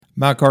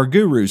My Car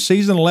Guru,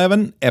 Season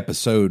 11,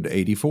 Episode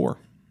 84.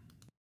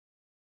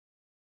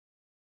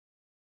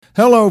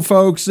 Hello,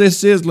 folks.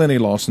 This is Lenny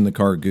Lawson, the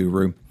Car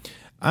Guru.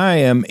 I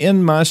am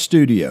in my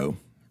studio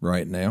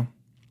right now.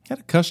 I had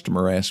a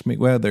customer ask me,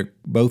 well, they're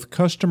both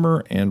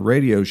customer and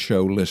radio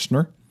show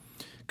listener.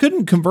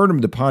 Couldn't convert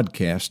them to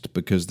podcast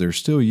because they're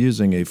still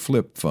using a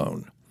flip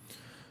phone.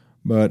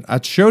 But I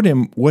showed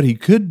him what he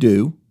could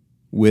do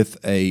with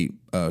a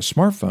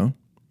smartphone.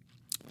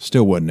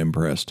 Still wasn't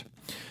impressed.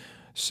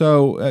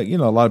 So, a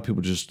lot of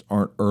people just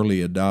aren't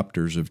early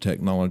adopters of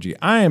technology.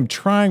 I am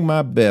trying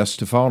my best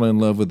to fall in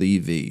love with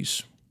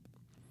EVs.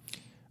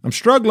 I'm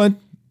struggling,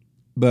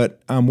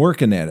 but I'm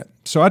working at it.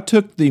 So I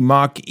took the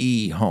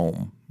Mach-E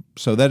home.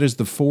 So that is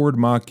the Ford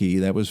Mach-E.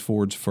 That was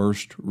Ford's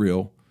first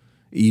real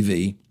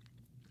EV.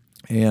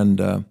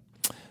 And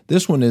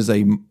this one is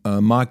a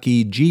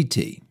Mach-E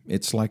GT.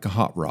 It's like a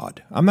hot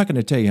rod. I'm not going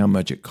to tell you how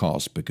much it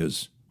costs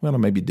because, well, I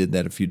maybe did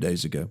that a few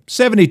days ago.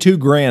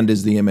 $72,000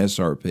 is the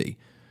MSRP.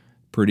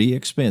 Pretty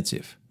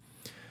expensive.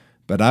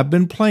 But I've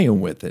been playing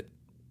with it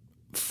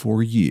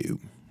for you.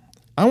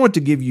 I want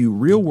to give you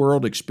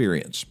real-world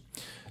experience.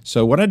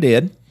 So what I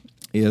did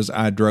is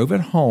I drove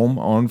it home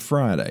on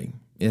Friday.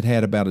 It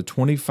had about a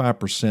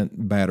 25%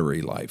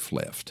 battery life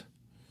left.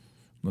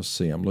 Let's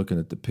see, I'm looking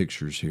at the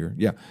pictures here.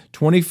 Yeah,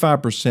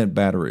 25%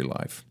 battery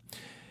life.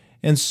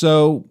 And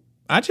so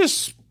I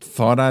just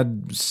thought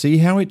I'd see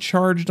how it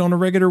charged on a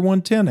regular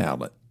 110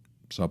 outlet.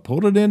 So I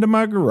pulled it into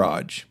my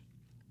garage.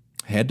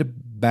 Had to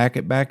back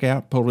it back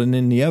out, pull it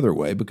in the other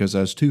way because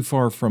I was too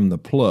far from the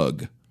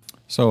plug.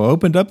 So I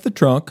opened up the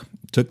trunk,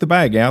 took the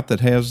bag out that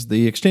has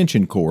the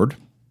extension cord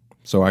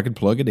so I could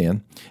plug it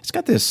in. It's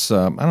got this,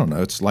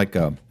 it's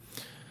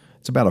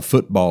about a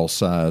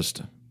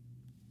football-sized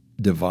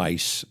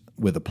device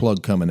with a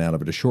plug coming out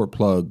of it, a short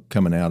plug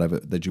coming out of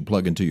it that you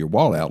plug into your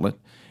wall outlet,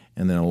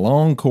 and then a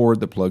long cord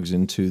that plugs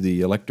into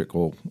the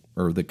electrical,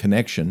 or the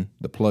connection,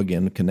 the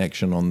plug-in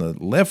connection on the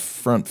left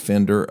front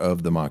fender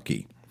of the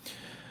Mach-E.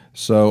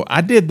 So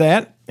I did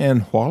that,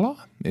 and voila,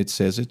 it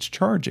says it's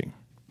charging.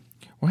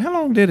 Well, how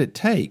long did it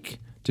take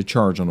to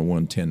charge on a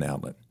 110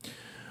 outlet?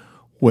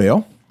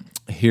 Well,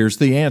 here's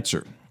the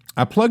answer.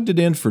 I plugged it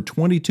in for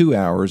 22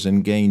 hours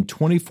and gained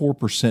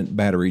 24%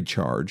 battery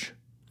charge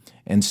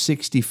and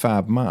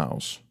 65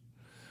 miles,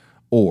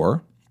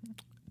 or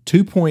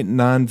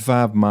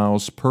 2.95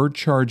 miles per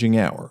charging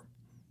hour.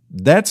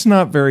 That's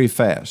not very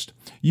fast.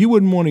 You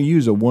wouldn't want to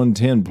use a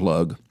 110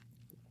 plug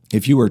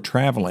if you were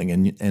traveling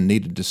and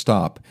needed to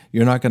stop.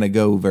 You're not going to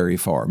go very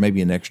far,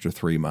 maybe an extra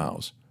 3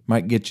 miles.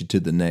 Might get you to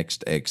the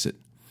next exit.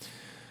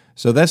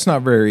 So that's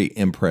not very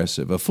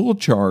impressive. A full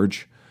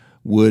charge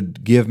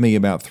would give me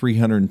about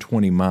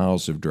 320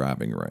 miles of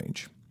driving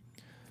range.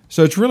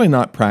 So it's really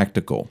not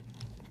practical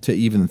to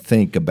even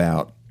think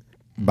about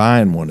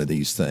buying one of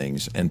these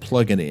things and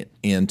plugging it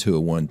into a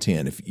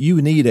 110. If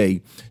you need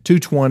a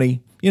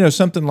 220,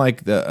 something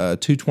like the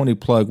 220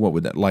 plug, what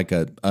would that, like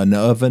an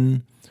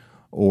oven,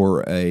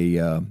 or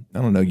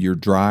your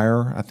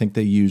dryer. I think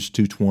they use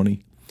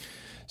 220.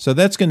 So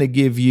that's going to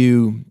give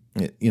you,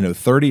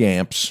 30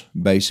 amps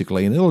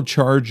basically, and it'll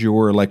charge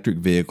your electric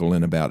vehicle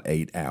in about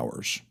 8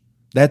 hours.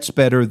 That's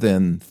better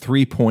than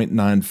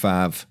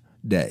 3.95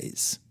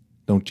 days,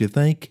 don't you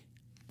think?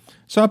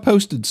 So I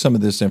posted some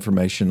of this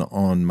information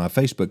on my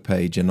Facebook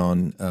page and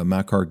on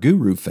My Car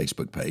Guru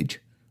Facebook page,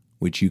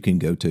 which you can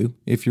go to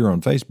if you're on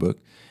Facebook,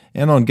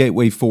 and on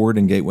Gateway Ford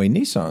and Gateway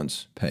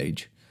Nissan's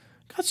page.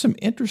 Got some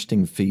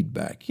interesting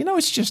feedback.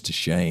 It's just a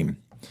shame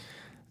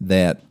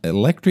that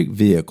electric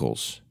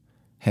vehicles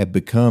have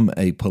become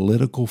a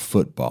political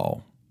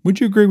football. Would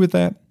you agree with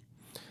that?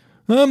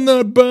 I'm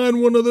not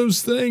buying one of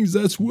those things.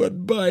 That's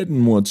what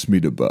Biden wants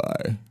me to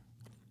buy.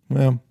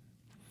 Well,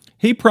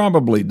 he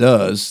probably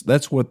does.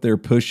 That's what they're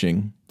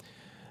pushing.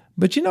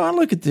 But, I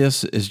look at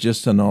this as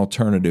just an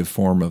alternative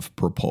form of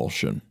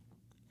propulsion.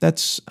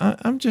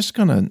 I'm just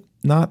going to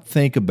not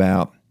think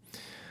about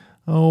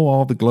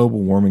all the global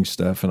warming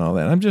stuff and all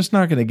that. I'm just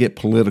not going to get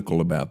political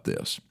about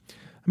this.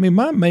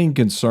 My main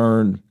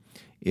concern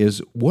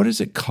is, what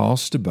does it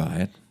cost to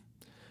buy it?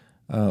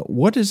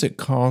 What does it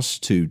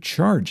cost to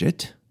charge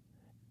it?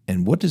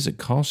 And what does it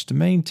cost to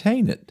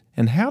maintain it?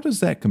 And how does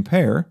that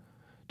compare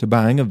to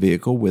buying a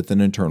vehicle with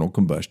an internal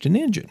combustion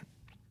engine?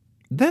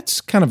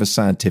 That's kind of a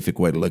scientific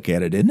way to look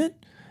at it, isn't it?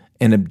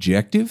 An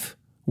objective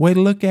way to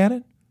look at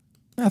it?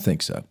 I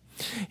think so.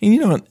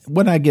 And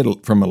what I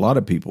get from a lot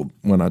of people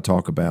when I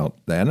talk about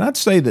that, and I'd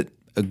say that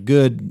a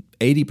good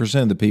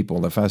 80% of the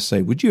people, if I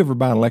say, would you ever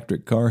buy an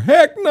electric car?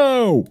 Heck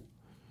no!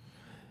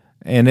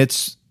 And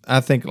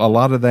I think a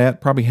lot of that,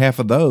 probably half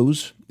of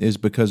those, is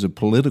because of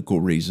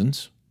political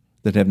reasons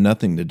that have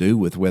nothing to do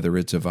with whether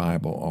it's a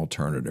viable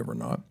alternative or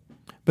not.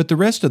 But the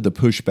rest of the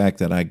pushback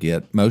that I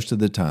get most of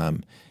the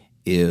time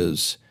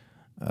is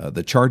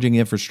the charging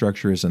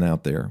infrastructure isn't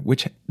out there.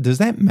 Which, does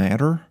that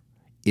matter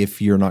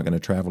if you're not going to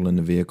travel in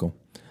the vehicle?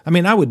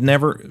 I would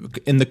never,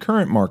 in the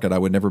current market, I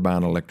would never buy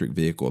an electric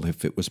vehicle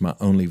if it was my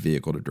only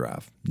vehicle to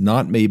drive.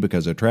 Not me,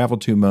 because I travel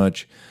too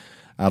much.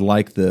 I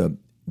like the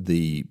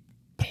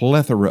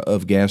plethora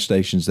of gas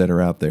stations that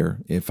are out there.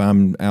 If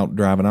I'm out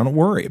driving, I don't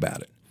worry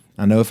about it.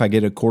 I know if I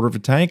get a quarter of a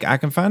tank, I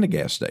can find a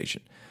gas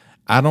station.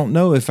 I don't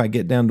know if I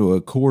get down to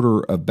a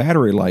quarter of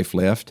battery life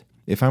left,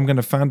 if I'm going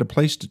to find a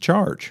place to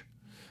charge.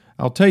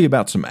 I'll tell you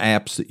about some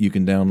apps that you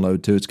can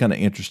download too. It's kind of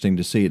interesting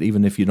to see it,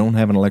 even if you don't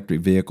have an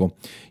electric vehicle.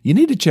 You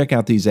need to check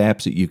out these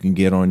apps that you can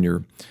get on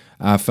your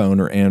iPhone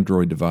or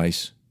Android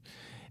device,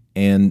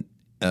 and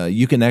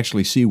you can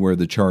actually see where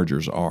the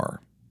chargers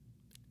are.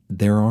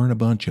 There aren't a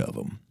bunch of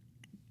them,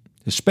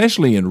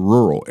 especially in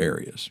rural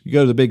areas. You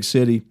go to the big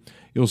city,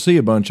 you'll see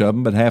a bunch of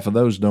them, but half of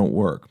those don't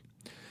work.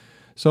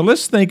 So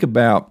let's think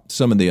about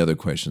some of the other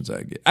questions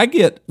I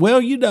get.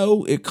 Well,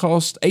 it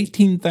costs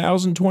 $18,000,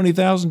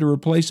 $20,000 to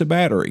replace a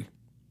battery.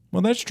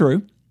 Well, that's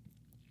true,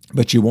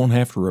 but you won't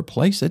have to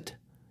replace it.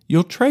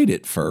 You'll trade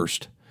it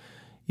first.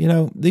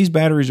 These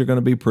batteries are going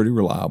to be pretty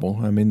reliable.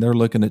 I mean, they're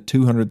looking at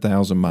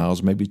 200,000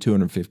 miles, maybe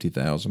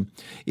 250,000.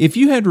 If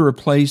you had to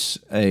replace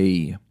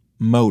a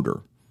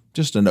motor,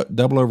 just a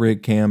double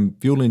overhead cam,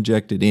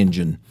 fuel-injected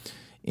engine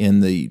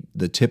in the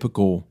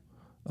typical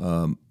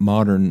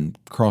modern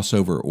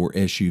crossover or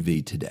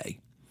SUV today,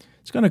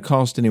 it's going to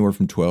cost anywhere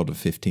from $12,000 to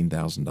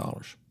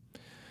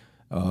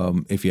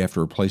 $15,000. If you have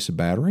to replace a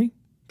battery,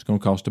 it's going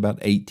to cost about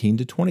 $18,000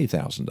 to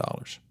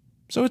 $20,000.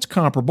 So it's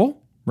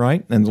comparable,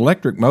 right? And the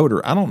electric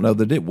motor, I don't know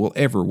that it will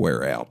ever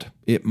wear out.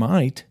 It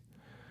might,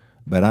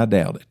 but I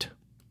doubt it.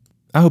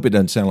 I hope it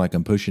doesn't sound like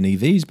I'm pushing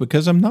EVs,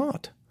 because I'm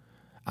not.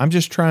 I'm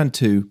just trying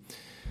to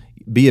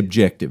be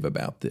objective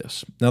about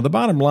this. Now, the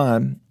bottom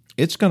line,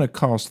 it's going to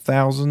cost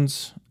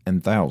thousands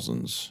and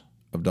thousands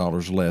of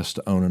dollars less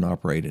to own and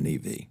operate an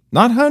EV.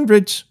 Not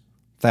hundreds,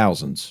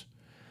 thousands.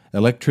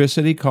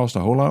 Electricity costs a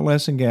whole lot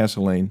less than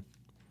gasoline.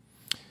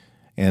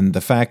 And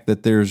the fact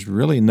that there's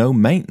really no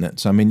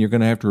maintenance. I mean, you're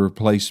going to have to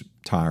replace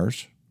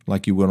tires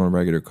like you would on a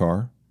regular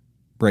car,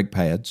 brake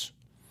pads.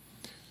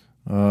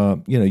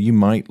 You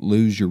might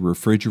lose your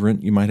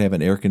refrigerant. You might have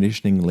an air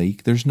conditioning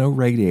leak. There's no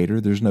radiator.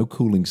 There's no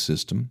cooling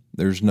system.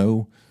 There's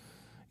no,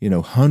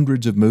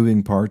 hundreds of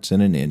moving parts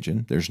in an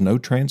engine. There's no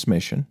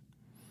transmission.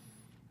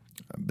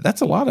 But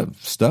that's a lot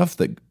of stuff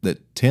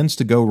that tends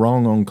to go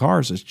wrong on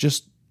cars. It's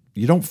just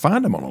you don't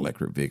find them on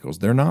electric vehicles.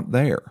 They're not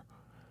there.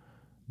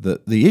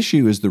 The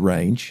issue is the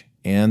range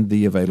and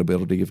the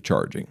availability of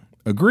charging.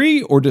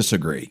 Agree or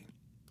disagree?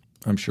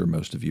 I'm sure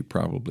most of you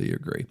probably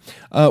agree.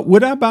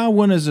 Would I buy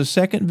one as a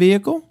second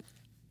vehicle?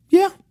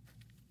 Yeah,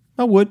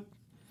 I would.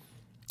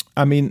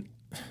 I mean,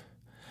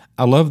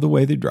 I love the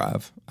way they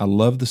drive. I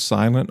love the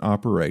silent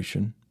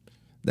operation.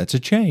 That's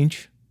a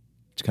change.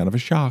 It's kind of a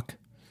shock.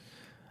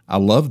 I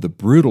love the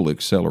brutal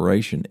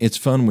acceleration. It's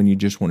fun when you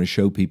just want to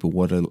show people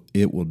what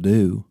it will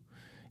do.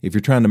 If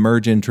you're trying to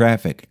merge in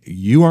traffic,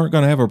 you aren't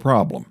going to have a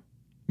problem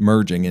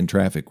merging in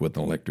traffic with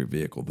an electric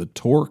vehicle. The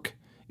torque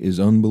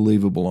is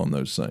unbelievable on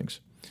those things.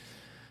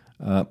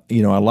 I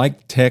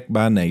like tech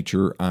by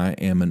nature. I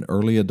am an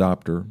early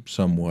adopter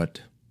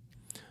somewhat.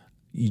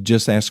 You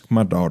just ask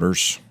my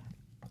daughters.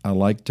 I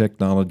like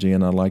technology,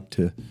 and I like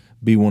to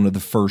be one of the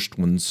first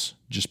ones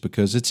just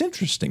because it's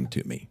interesting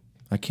to me.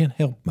 I can't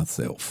help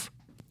myself.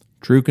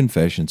 True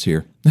confessions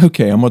here.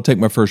 Okay, I'm going to take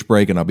my first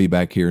break, and I'll be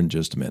back here in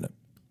just a minute.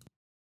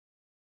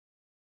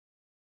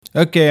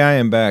 Okay, I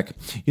am back.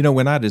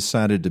 When I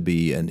decided to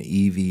be an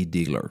EV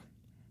dealer,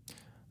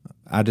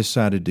 I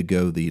decided to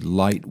go the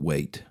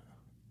lightweight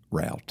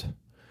route.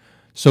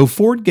 So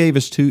Ford gave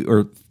us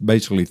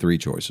basically three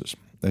choices.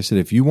 They said,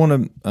 if you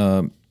want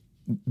to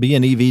be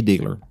an EV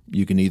dealer,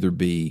 you can either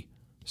be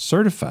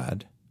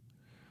certified,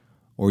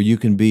 or you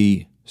can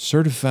be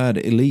certified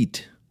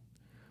elite,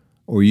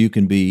 or you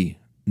can be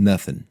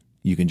nothing.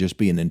 You can just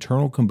be an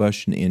internal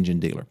combustion engine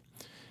dealer.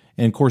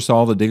 And of course,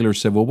 all the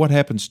dealers said, well, what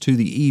happens to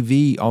the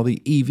EV, all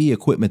the EV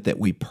equipment that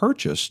we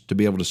purchased to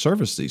be able to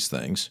service these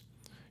things,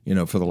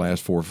 for the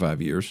last 4 or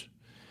 5 years?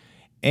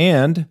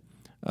 And,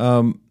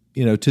 to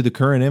the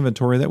current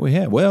inventory that we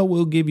have. Well,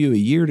 we'll give you a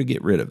year to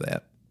get rid of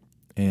that.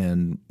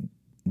 And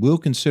we'll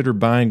consider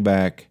buying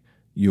back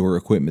your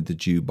equipment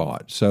that you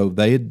bought. So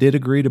they did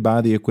agree to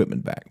buy the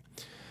equipment back.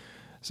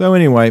 So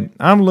anyway,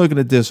 I'm looking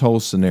at this whole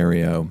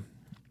scenario,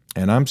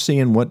 and I'm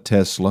seeing what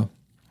Tesla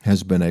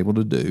has been able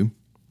to do.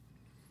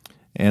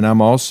 And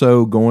I'm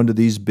also going to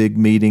these big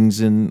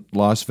meetings in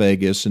Las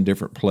Vegas and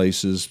different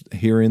places,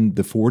 hearing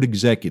the Ford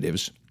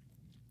executives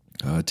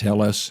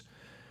tell us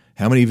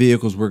how many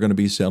vehicles we're going to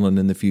be selling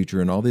in the future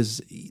and all these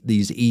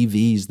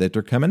EVs that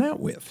they're coming out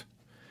with.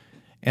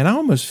 And I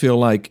almost feel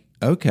like,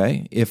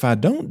 okay, if I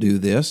don't do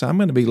this, I'm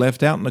going to be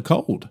left out in the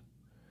cold.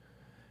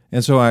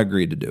 And so I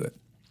agreed to do it.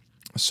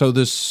 So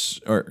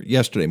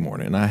yesterday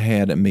morning, I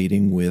had a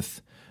meeting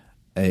with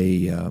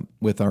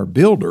our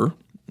builder.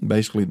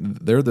 Basically,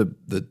 they're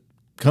the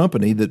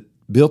company that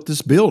built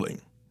this building,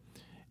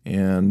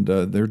 and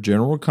they're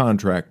general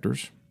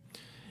contractors,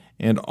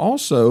 and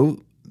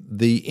also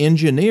the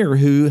engineer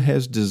who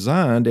has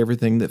designed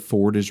everything that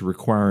Ford is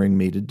requiring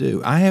me to do.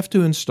 I have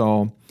to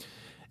install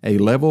a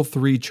level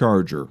 3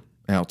 charger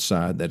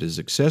outside that is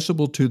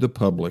accessible to the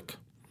public,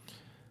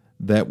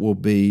 that will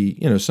be,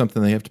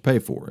 something they have to pay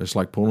for. It's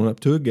like pulling up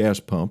to a gas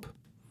pump,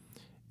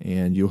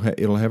 and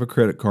it'll have a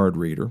credit card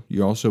reader.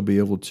 You'll also be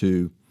able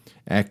to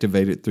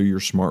activate it through your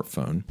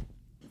smartphone,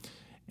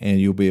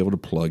 and you'll be able to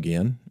plug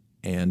in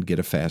and get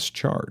a fast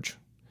charge.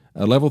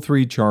 A level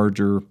 3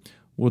 charger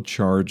will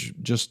charge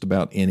just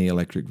about any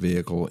electric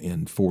vehicle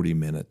in 40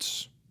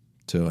 minutes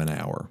to an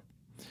hour.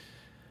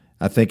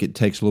 I think it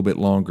takes a little bit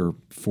longer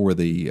for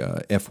the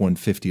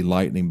F-150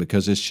 Lightning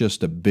because it's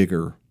just a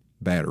bigger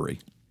battery.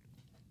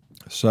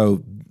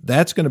 So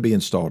that's going to be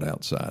installed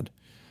outside,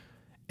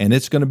 and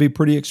it's going to be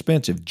pretty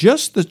expensive.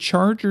 Just the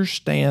charger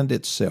stand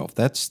itself,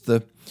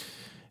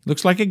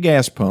 looks like a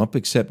gas pump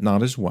except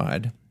not as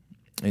wide.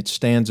 It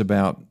stands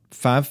about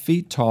 5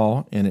 feet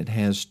tall, and it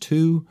has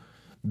 2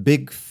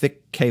 big,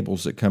 thick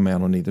cables that come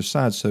out on either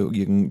side so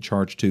you can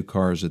charge 2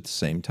 cars at the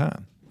same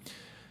time.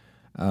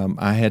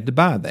 I had to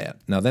buy that.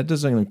 Now, this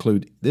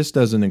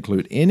doesn't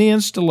include any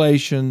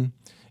installation,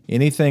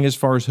 anything as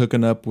far as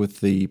hooking up with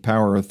the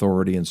power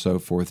authority and so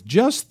forth.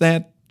 Just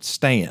that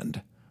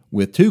stand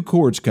with 2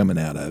 cords coming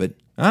out of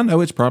it. I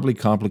know it's probably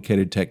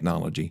complicated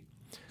technology.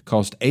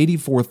 Cost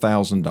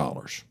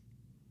 $84,000.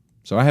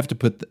 So I have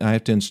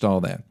to install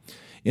that.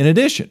 In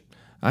addition,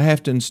 I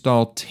have to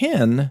install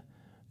 10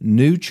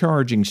 new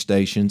charging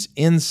stations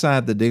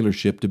inside the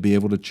dealership to be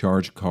able to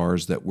charge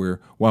cars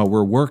while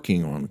we're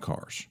working on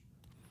cars.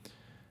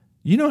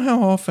 You know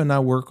how often I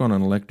work on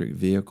an electric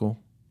vehicle?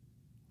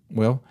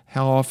 Well,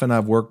 how often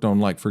I've worked on,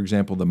 like, for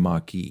example, the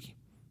Mach-E,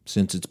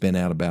 since it's been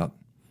out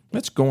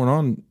that's going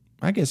on,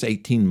 I guess,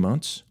 18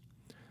 months.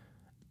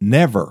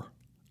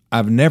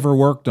 I've never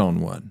worked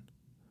on one.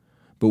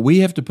 But we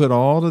have to put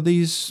all of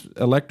these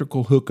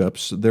electrical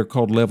hookups, they're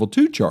called level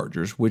 2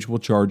 chargers, which will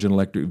charge an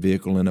electric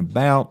vehicle in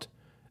about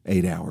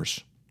 8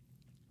 hours.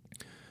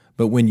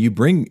 But when you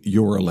bring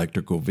your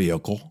electrical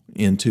vehicle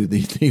into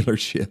the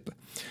dealership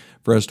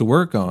for us to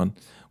work on,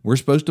 we're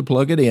supposed to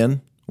plug it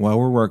in while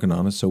we're working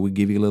on it, so we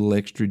give you a little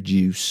extra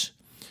juice,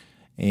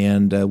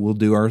 and we'll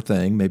do our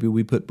thing. Maybe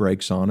we put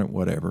brakes on it,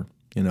 whatever.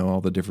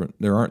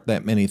 There aren't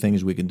that many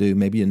things we can do,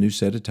 maybe a new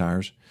set of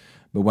tires.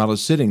 But while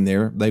it's sitting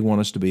there, they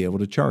want us to be able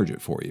to charge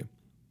it for you.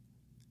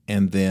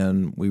 And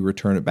then we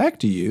return it back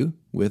to you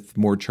with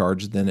more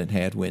charge than it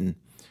had when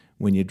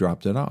you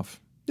dropped it off.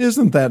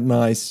 Isn't that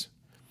nice?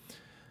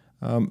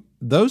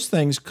 Those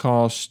things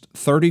cost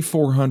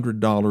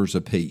 $3,400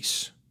 a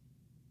piece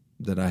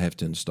that I have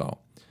to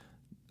install.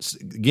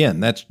 Again,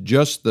 that's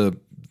just the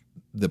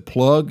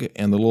plug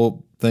and the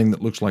little thing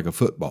that looks like a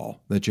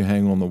football that you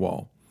hang on the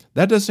wall.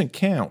 That doesn't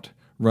count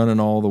running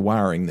all the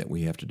wiring that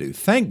we have to do.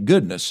 Thank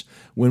goodness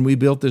when we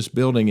built this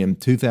building in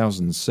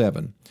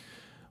 2007,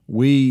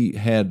 we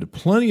had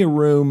plenty of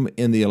room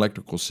in the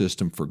electrical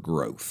system for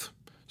growth.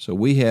 So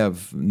we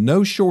have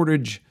no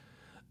shortage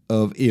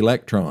of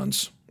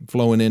electrons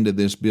flowing into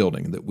this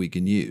building that we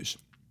can use.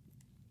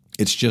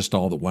 It's just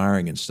all the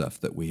wiring and stuff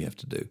that we have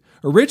to do.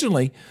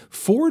 Originally,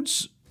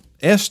 Ford's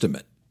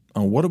estimate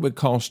on what it would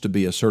cost to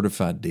be a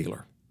certified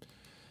dealer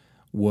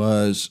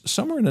was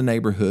somewhere in the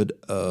neighborhood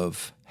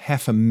of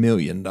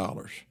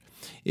 $500,000.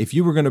 If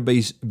you were going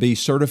to be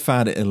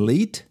certified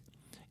elite,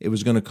 it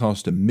was going to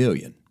cost $1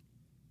 million.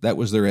 That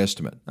was their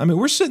estimate. I mean,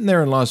 we're sitting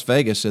there in Las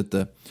Vegas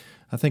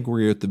I think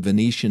we're at the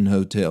Venetian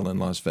Hotel in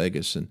Las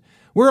Vegas, and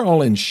we're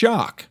all in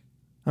shock.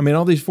 I mean,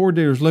 all these Ford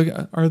dealers look,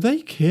 are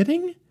they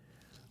kidding?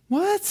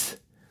 What?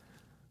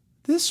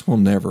 This will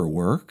never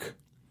work.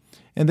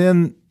 And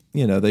then,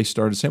 they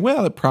started saying,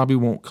 well, it probably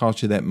won't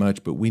cost you that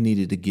much, but we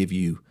needed to give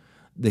you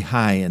the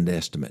high-end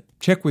estimate.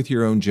 Check with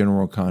your own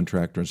general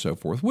contractor and so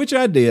forth, which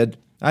I did.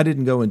 I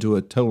didn't go into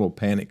a total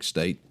panic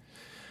state.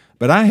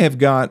 But I have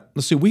got,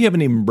 we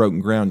haven't even broken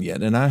ground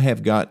yet, and I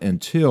have got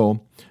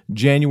until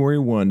January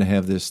 1 to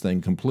have this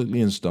thing completely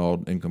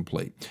installed and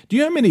complete. Do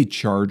you know how many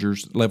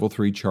level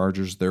 3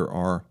 chargers there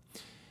are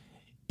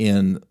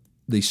in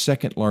the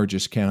second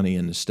largest county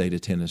in the state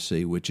of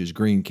Tennessee, which is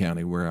Greene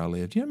County, where I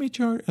live? Do you know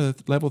how many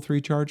level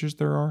 3 chargers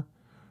there are?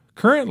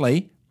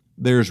 Currently,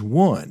 there's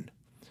one.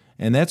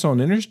 And that's on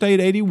Interstate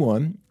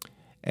 81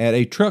 at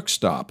a truck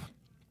stop.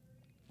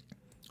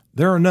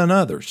 There are no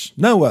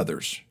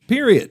others,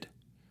 period.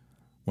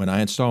 When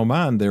I install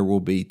mine, there will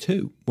be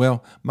 2.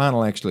 Well, mine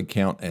will actually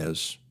count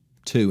as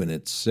 2 in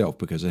itself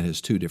because it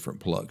has 2 different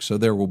plugs. So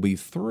there will be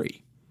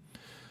 3.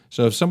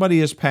 So if somebody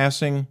is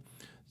passing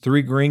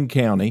through Greene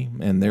County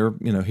and they're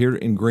here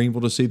in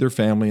Greenville to see their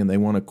family and they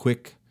want a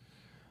quick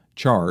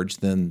charge,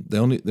 then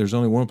there's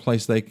only one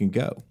place they can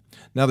go.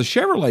 Now, the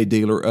Chevrolet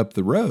dealer up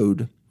the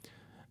road,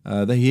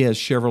 he has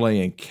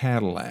Chevrolet and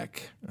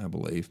Cadillac, I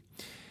believe,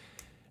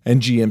 and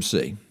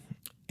GMC.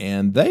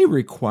 And they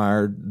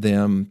required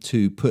them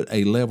to put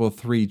a level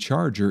 3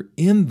 charger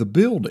in the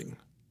building.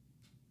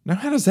 Now,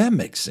 how does that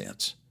make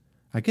sense?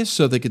 I guess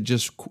so they could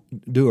just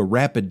do a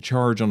rapid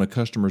charge on a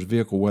customer's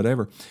vehicle,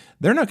 whatever.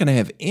 They're not going to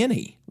have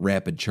any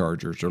rapid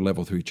chargers or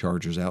level 3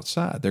 chargers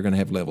outside. They're going to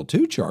have level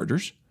 2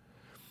 chargers.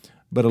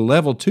 But a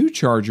level 2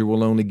 charger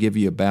will only give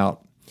you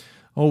about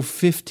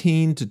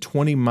 15 to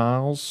 20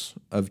 miles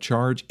of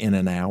charge in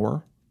an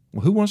hour.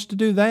 Well, who wants to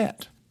do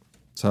that?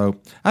 So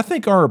I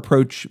think our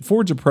approach,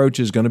 Ford's approach,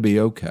 is going to be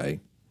okay.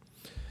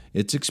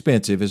 It's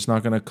expensive. It's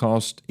not going to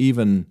cost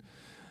even,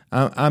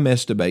 I'm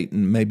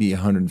estimating maybe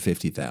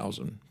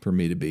 $150,000 for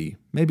me to be,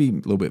 maybe a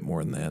little bit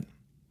more than that,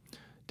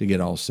 to get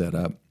all set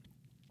up.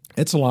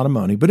 It's a lot of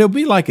money, but it'll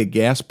be like a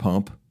gas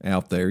pump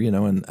out there,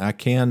 and I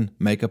can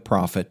make a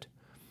profit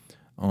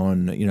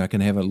on, I can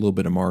have a little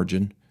bit of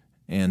margin,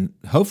 and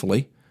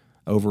hopefully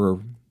over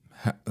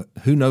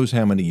who knows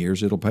how many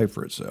years it'll pay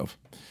for itself.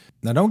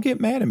 Now, don't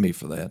get mad at me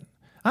for that.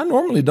 I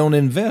normally don't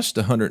invest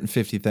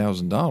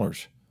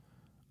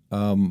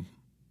 $150,000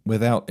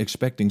 without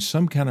expecting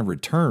some kind of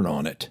return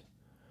on it.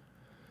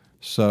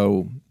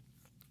 So,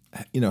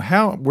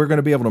 how we're going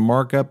to be able to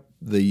mark up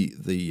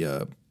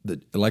the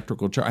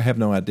electrical charge, I have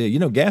no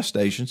idea. Gas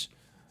stations,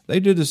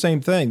 they do the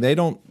same thing. They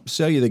don't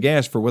sell you the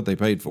gas for what they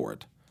paid for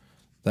it.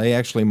 They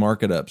actually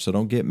mark it up. So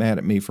don't get mad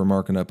at me for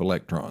marking up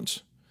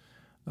electrons.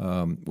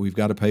 We've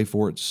got to pay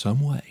for it some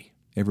way.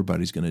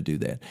 Everybody's going to do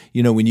that.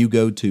 When you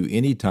go to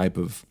any type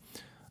of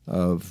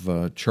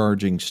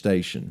charging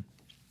station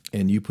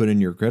and you put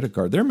in your credit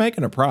card, they're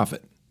making a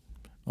profit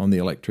on the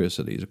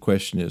electricity. The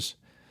question is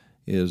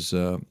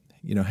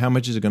how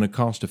much is it going to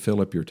cost to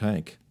fill up your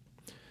tank?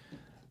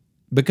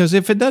 Because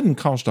if it doesn't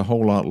cost a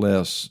whole lot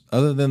less,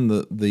 other than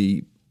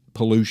the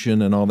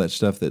pollution and all that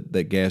stuff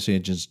that gas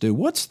engines do,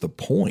 what's the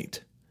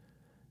point?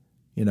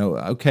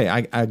 Okay,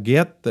 I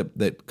get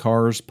that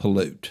cars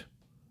pollute.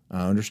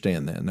 I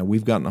understand that. Now,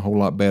 we've gotten a whole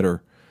lot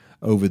better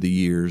over the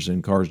years,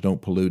 and cars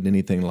don't pollute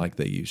anything like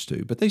they used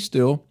to. But they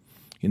still,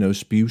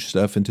 spew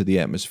stuff into the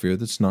atmosphere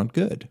that's not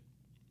good.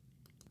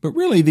 But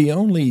really, the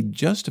only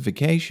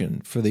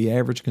justification for the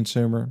average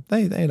consumer,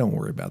 they don't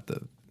worry about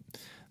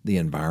the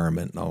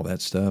environment and all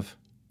that stuff.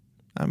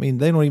 I mean,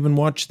 they don't even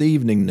watch the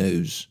evening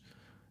news.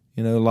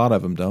 A lot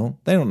of them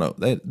don't. They don't know.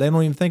 They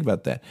don't even think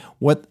about that.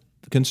 What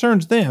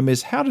concerns them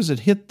is, how does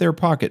it hit their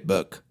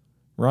pocketbook,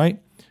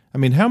 right? I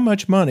mean, how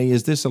much money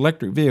is this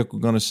electric vehicle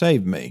going to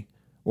save me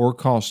or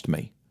cost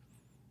me?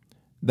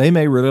 They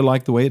may really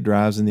like the way it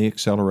drives and the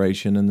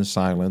acceleration and the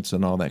silence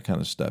and all that kind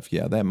of stuff.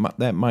 Yeah,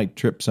 that might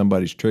trip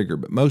somebody's trigger,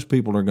 but most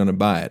people are going to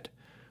buy it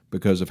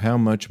because of how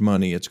much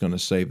money it's going to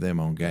save them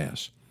on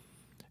gas.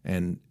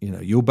 And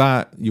you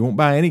won't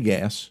buy any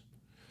gas.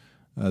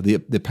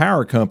 The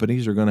power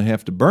companies are going to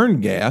have to burn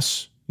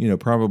gas,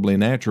 probably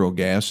natural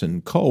gas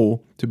and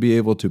coal, to be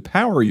able to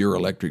power your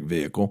electric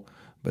vehicle,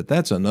 but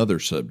that's another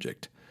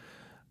subject.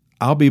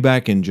 I'll be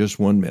back in just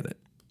 1 minute.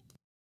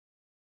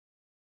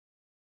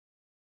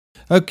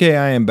 Okay,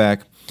 I am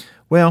back.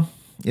 Well,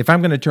 if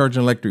I'm going to charge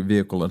an electric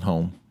vehicle at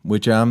home,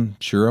 which I'm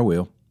sure I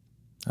will,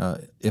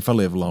 if I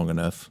live long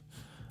enough,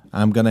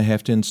 I'm going to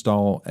have to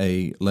install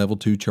a level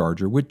 2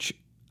 charger, which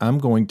I'm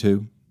going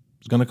to.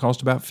 It's going to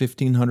cost about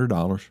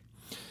 $1,500.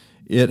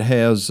 It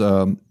has,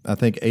 I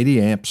think,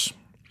 80 amps.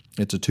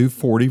 It's a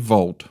 240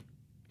 volt,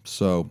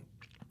 so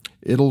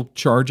it'll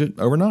charge it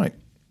overnight.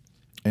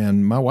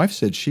 And my wife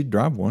said she'd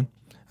drive one.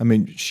 I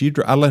mean,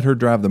 I let her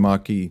drive the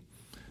Mach-E.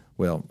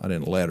 Well, I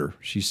didn't let her.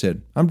 She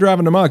said, I'm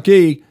driving the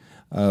Mach-E.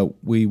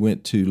 We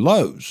went to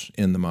Lowe's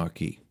in the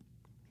Mach-E.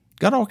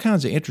 Got all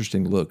kinds of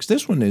interesting looks.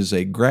 This one is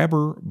a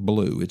grabber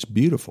blue. It's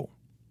beautiful.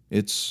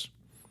 I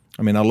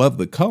love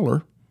the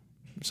color.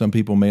 Some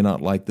people may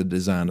not like the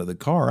design of the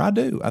car. I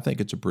do. I think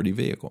it's a pretty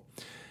vehicle.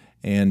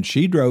 And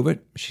she drove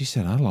it. She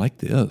said, I like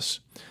this.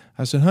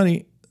 I said,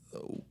 honey,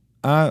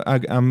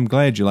 I'm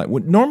glad you like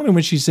it. Normally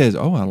when she says,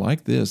 oh, I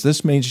like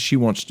this means she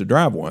wants to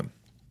drive one,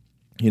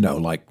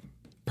 like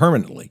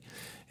permanently.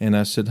 And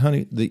I said,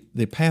 honey,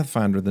 the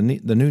Pathfinder, the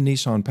new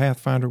Nissan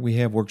Pathfinder we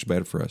have works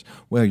better for us.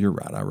 Well, you're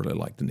right. I really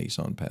like the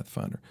Nissan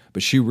Pathfinder.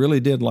 But she really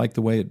did like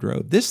the way it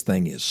drove. This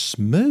thing is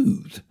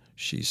smooth,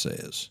 she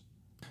says.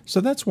 So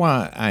that's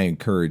why I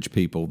encourage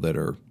people that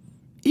are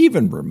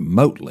even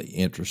remotely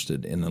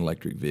interested in an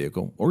electric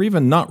vehicle, or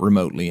even not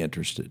remotely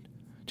interested,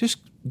 just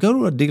go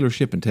to a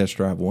dealership and test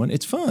drive one.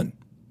 It's fun.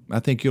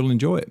 I think you'll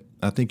enjoy it.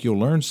 I think you'll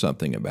learn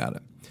something about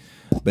it.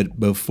 But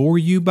before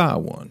you buy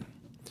one,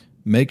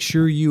 make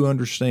sure you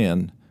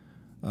understand,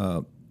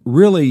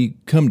 really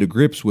come to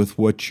grips with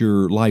what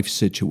your life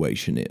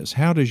situation is.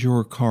 How does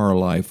your car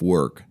life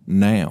work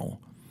now?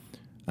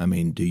 I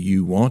mean, do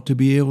you want to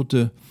be able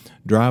to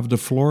drive to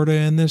Florida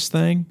in this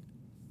thing,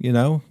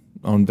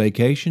 on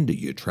vacation? Do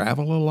you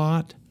travel a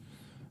lot?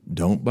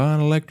 Don't buy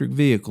an electric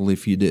vehicle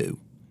if you do.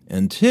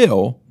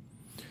 Until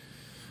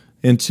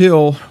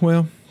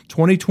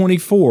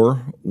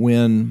 2024,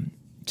 when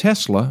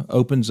Tesla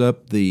opens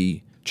up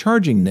the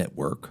charging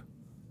network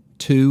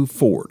to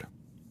Ford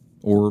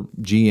or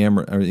GM,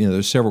 or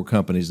there's several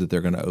companies that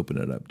they're going to open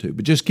it up to.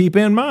 But just keep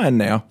in mind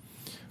now,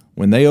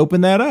 when they open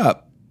that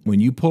up, when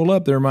you pull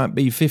up, there might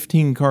be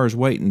 15 cars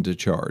waiting to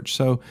charge.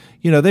 So,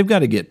 they've got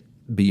to get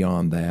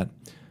beyond that.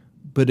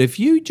 But if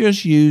you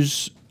just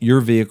use your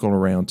vehicle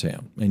around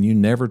town and you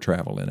never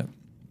travel in it,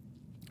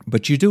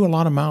 but you do a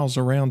lot of miles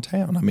around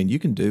town, I mean, you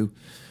can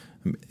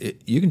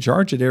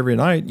charge it every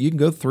night. You can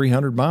go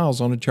 300 miles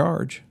on a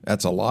charge.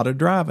 That's a lot of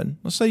driving.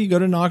 Let's say you go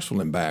to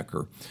Knoxville and back,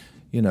 or,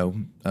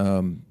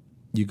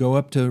 you go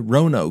up to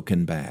Roanoke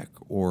and back,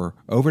 or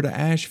over to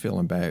Asheville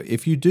and back.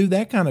 If you do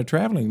that kind of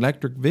traveling,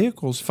 electric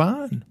vehicles,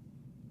 fine.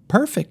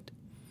 Perfect.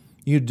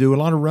 You do a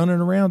lot of running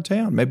around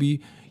town.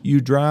 Maybe you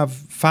drive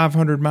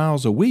 500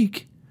 miles a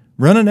week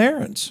running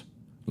errands.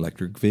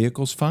 Electric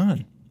vehicles,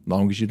 fine. As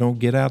long as you don't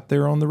get out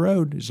there on the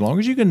road. As long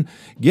as you can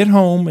get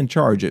home and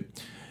charge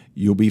it,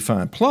 you'll be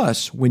fine.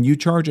 Plus, when you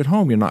charge at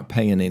home, you're not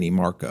paying any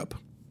markup.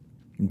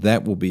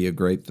 That will be a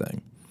great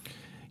thing.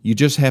 You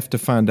just have to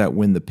find out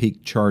when the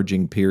peak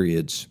charging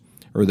periods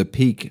or the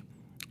peak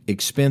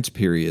expense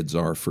periods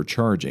are for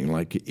charging.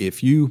 Like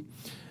if you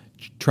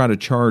try to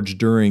charge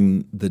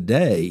during the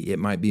day, it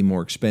might be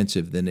more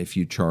expensive than if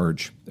you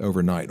charge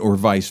overnight or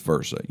vice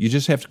versa. You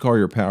just have to call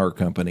your power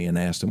company and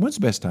ask them, when's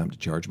the best time to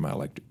charge my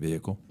electric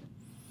vehicle?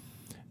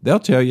 They'll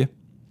tell you.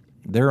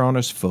 They're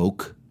honest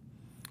folk.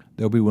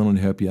 They'll be willing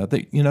to help you out.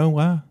 You know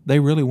why? They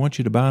really want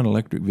you to buy an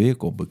electric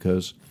vehicle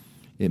because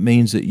it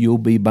means that you'll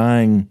be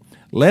buying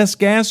less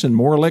gas and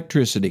more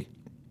electricity.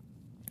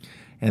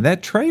 And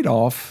that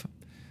trade-off,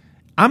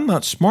 I'm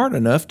not smart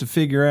enough to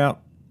figure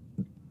out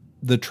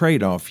the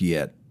trade-off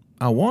yet.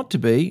 I want to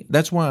be.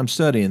 That's why I'm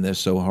studying this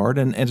so hard.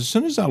 And as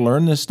soon as I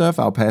learn this stuff,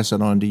 I'll pass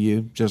it on to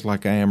you, just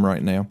like I am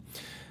right now.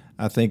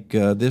 I think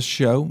this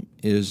show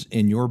is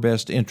in your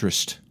best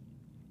interest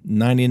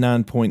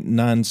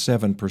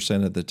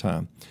 99.97% of the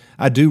time.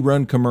 I do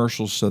run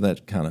commercials, so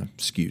that kind of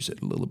skews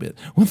it a little bit.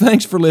 Well,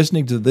 thanks for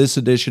listening to this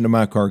edition of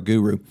My Car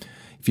Guru.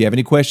 If you have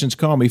any questions,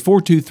 call me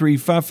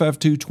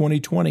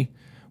 423-552-2020.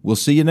 We'll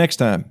see you next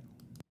time.